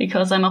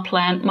 because I'm a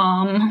plant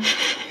mom.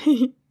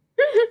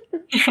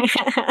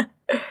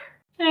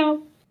 Yeah.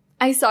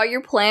 I saw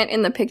your plant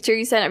in the picture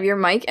you sent of your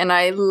mic, and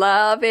I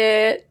love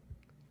it.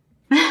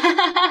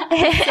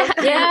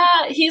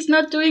 Yeah, he's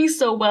not doing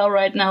so well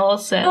right now,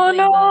 sadly.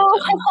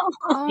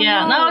 Oh no!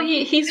 No,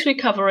 he's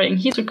recovering.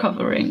 He's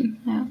recovering.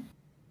 Yeah.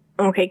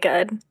 Okay,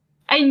 good.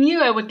 I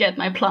knew I would get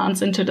my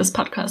plants into this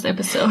podcast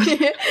episode.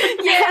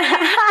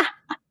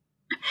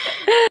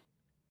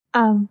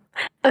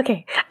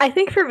 Okay. I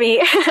think for me,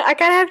 I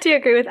kind of have to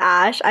agree with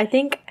Ash. I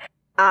think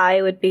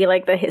I would be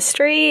like the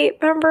history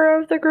member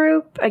of the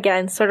group.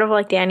 Again, sort of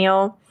like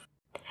Daniel.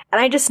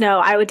 And I just know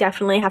I would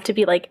definitely have to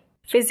be like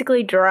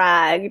physically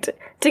dragged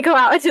to go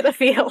out into the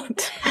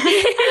field.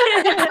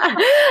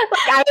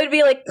 I would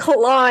be like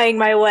clawing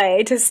my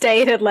way to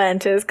stay in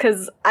Atlantis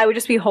because I would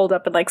just be holed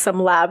up in like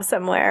some lab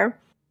somewhere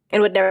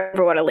and would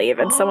never want to leave.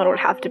 And someone would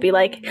have to be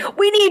like,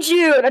 "We need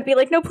you," and I'd be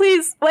like, "No,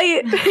 please,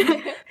 wait,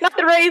 not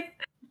the wraith."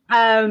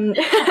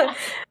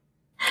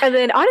 And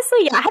then honestly,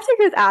 yeah, I have to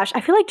agree with Ash.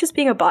 I feel like just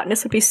being a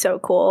botanist would be so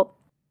cool.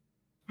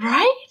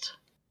 Right?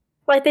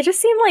 Like they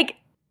just seem like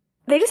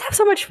they just have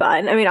so much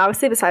fun. I mean,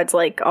 obviously besides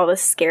like all the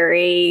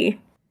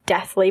scary,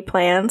 deathly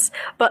plants,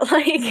 but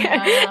like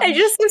it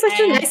just seems such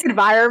a nice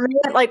environment.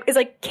 Like it's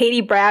like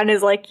Katie Brown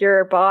is like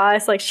your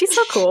boss. Like she's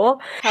so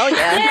cool. Hell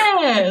yeah.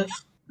 Yes.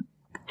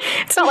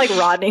 It's not like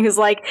Rodney who's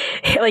like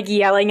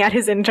yelling at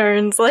his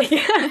interns. Like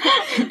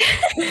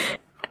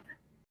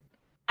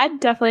I'd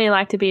definitely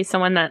like to be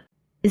someone that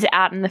is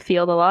out in the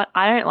field a lot.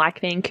 I don't like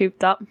being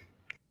cooped up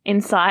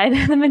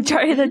inside the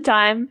majority of the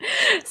time.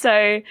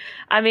 So,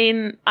 I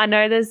mean, I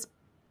know there's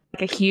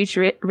like a huge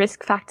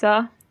risk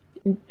factor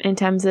in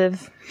terms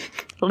of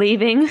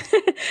leaving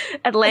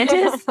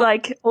Atlantis,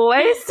 like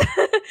always,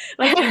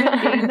 like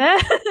even being there.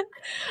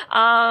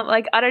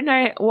 Like I don't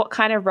know what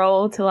kind of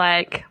role to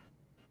like,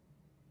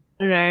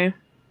 I don't know,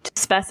 to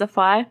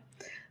specify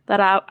that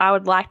I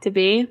would like to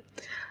be,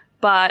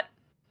 but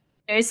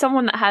you know,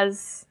 someone that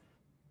has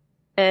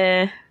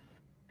I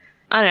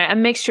don't know, a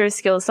mixture of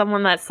skills,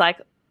 someone that's like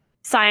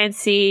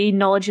sciencey,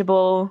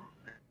 knowledgeable,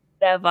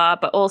 whatever,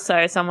 but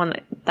also someone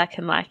that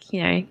can like,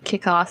 you know,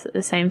 kick ass at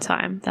the same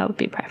time. That would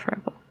be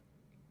preferable.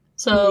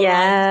 So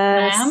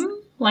Yes.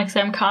 like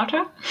Sam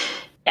Carter.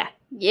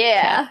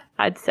 Yeah.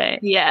 I'd say,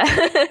 yeah.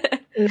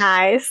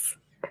 nice.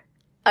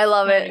 I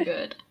love Very it.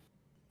 good.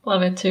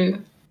 Love it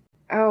too.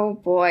 Oh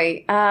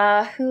boy.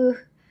 Who?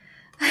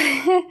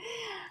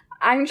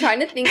 I'm trying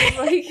to think of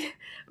like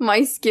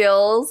my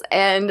skills,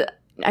 and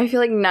I feel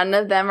like none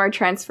of them are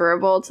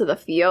transferable to the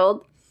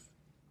field.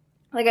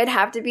 Like I'd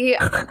have to be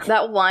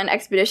that one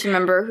expedition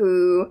member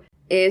who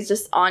is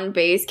just on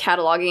base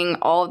cataloging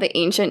all of the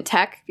ancient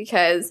tech,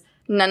 because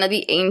none of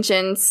the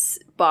ancients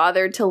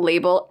bothered to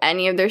label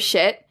any of their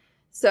shit.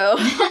 So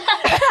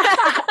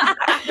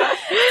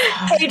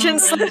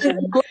Agents, let's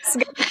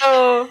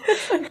go.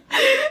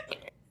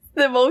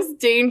 the most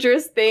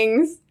dangerous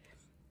things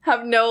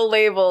have no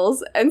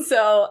labels, and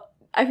so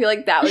I feel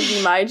like that would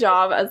be my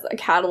job as a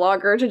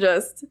cataloger, to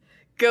just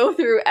go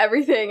through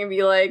everything and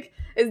be like,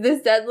 is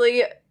this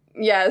deadly?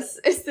 Yes.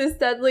 Is this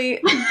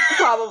deadly?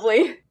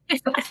 Probably.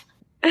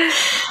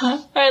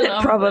 I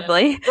love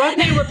Probably.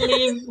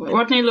 it.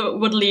 Rodney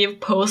would leave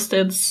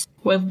post-its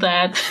with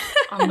that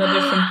on the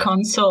different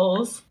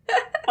consoles.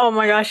 Oh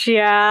my gosh,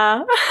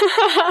 yeah.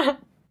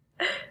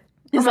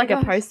 There's my like a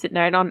gosh. post-it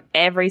note on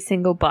every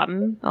single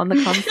button on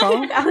the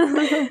console.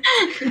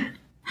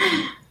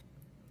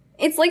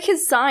 It's like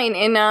his sign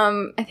in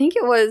I think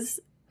it was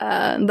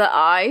the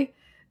eye.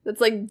 That's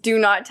like do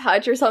not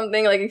touch or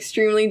something, like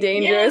extremely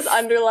dangerous, Yes.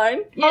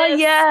 underline. Oh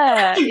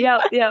yeah.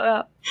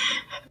 Yeah.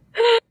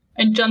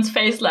 And John's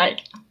face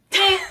like,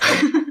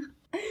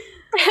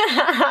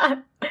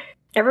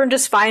 Everyone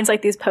just finds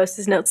like these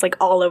post-it notes like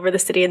all over the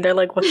city, and they're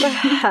like, "What the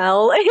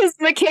hell is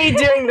McKay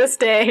doing this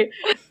day?"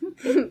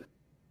 And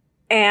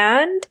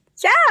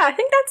yeah, I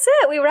think that's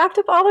it. We wrapped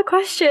up all the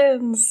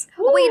questions.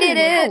 We did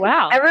Oh, it.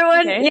 wow. Everyone,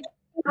 Okay. yeah,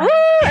 woo,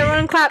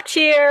 everyone, clap,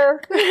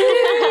 cheer!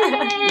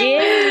 Yeah.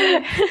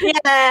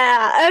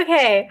 Yeah.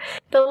 Okay.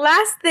 The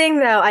last thing,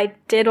 though, I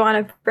did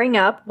want to bring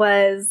up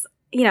was,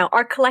 you know,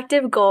 our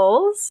collective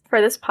goals for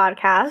this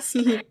podcast.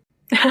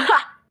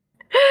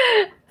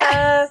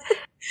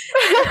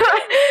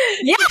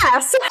 Yeah.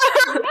 So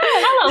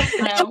hello,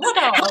 Sam. What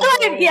are our goals?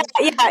 yeah.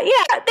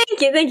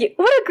 Thank you.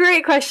 What a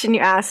great question you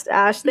asked,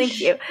 Ash. Thank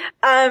you.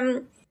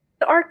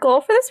 Our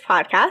goal for this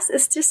podcast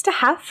is just to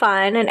have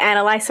fun and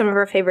analyze some of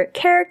our favorite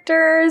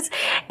characters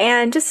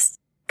and just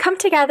come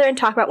together and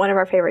talk about one of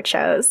our favorite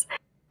shows.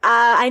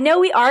 I know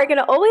we aren't going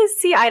to always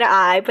see eye to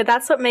eye, but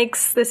that's what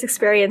makes this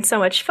experience so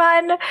much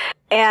fun.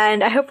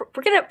 And I hope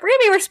we're gonna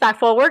be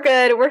respectful. We're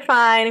good. We're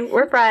fine.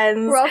 We're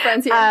friends. We're all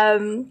friends here.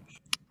 Yeah.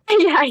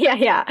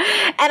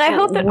 And I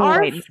hope that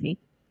our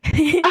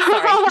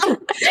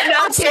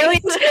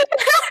Australian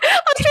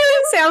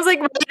sounds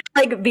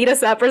like beat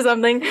us up or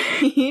something.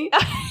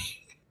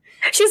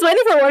 She's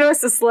waiting for one of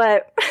us to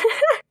slip.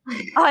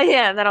 Oh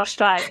yeah, then I'll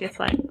strike. It's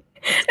like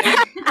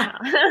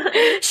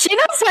She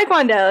knows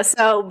Taekwondo,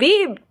 so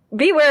be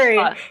wary.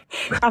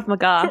 Krav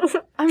Maga.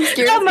 I'm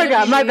scared. Oh my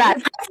god, my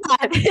bad.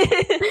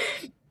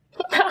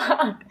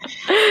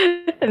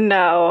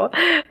 No.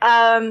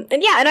 And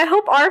I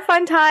hope our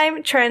fun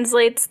time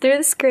translates through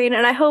the screen,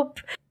 and I hope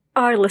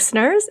our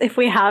listeners, if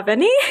we have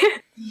any,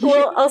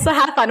 will also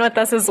have fun with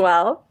us as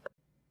well.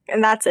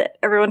 And that's it.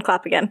 Everyone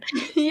clap again.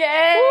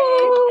 Yay!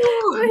 Woo!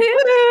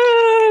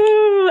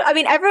 I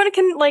mean, everyone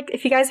can, like,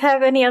 if you guys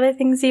have any other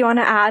things you want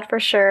to add, for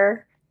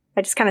sure.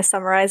 I just kind of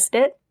summarized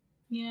it.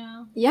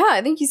 Yeah. Yeah,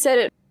 I think you said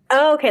it.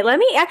 Oh, okay, let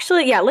me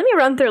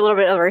run through a little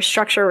bit of our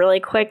structure really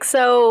quick.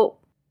 So,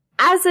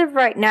 as of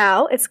right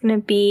now, it's going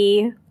to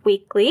be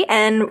weekly,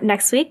 and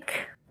next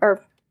week,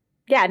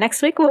 yeah,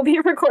 next week we'll be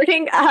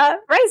recording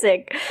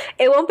Rising.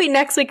 It won't be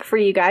next week for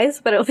you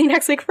guys, but it'll be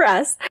next week for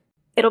us.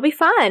 It'll be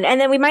fun. And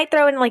then we might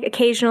throw in like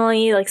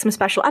occasionally like some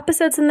special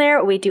episodes in there.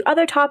 Or we do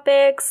other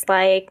topics,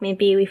 like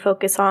maybe we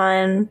focus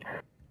on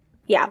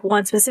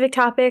one specific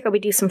topic, or we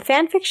do some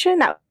fan fiction.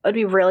 That would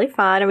be really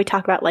fun. And we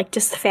talk about like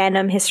just the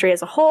fandom history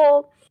as a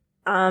whole.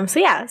 So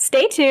yeah,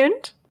 stay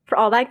tuned for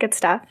all that good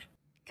stuff.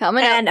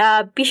 Coming up.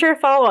 And be sure to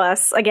follow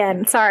us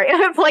again. Sorry,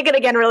 I'm plug it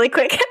again really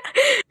quick.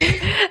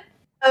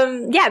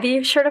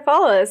 Be sure to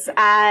follow us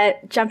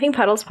at Jumping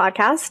Puddles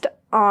Podcast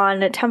on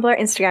Tumblr,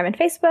 Instagram, and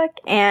Facebook,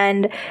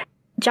 and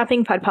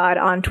Jumping Pud Pod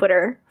on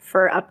Twitter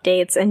for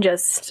updates and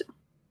just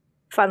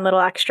fun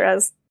little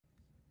extras.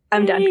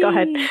 I'm done. Go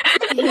ahead.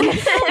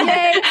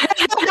 Yay.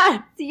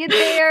 See you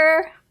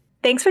there.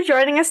 Thanks for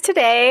joining us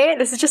today.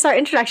 This is just our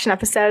introduction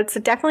episode, so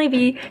definitely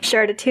be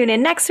sure to tune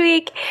in next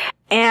week.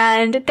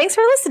 And thanks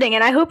for listening,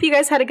 and I hope you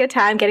guys had a good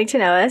time getting to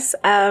know us.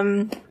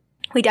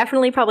 We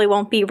definitely probably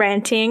won't be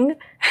ranting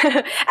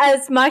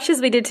as much as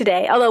we did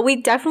today, although we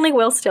definitely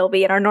will still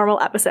be in our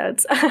normal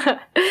episodes.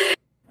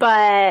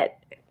 But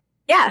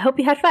yeah, I hope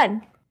you had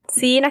fun.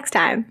 See you next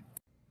time.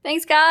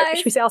 Thanks, guys.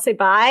 Should we all say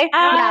bye? Bye.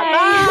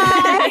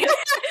 Yeah, bye.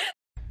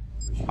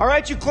 All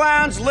right, you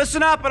clowns,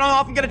 listen up. I don't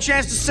often get a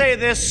chance to say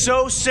this,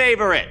 so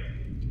savor it.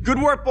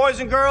 Good work, boys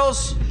and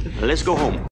girls. Let's go home.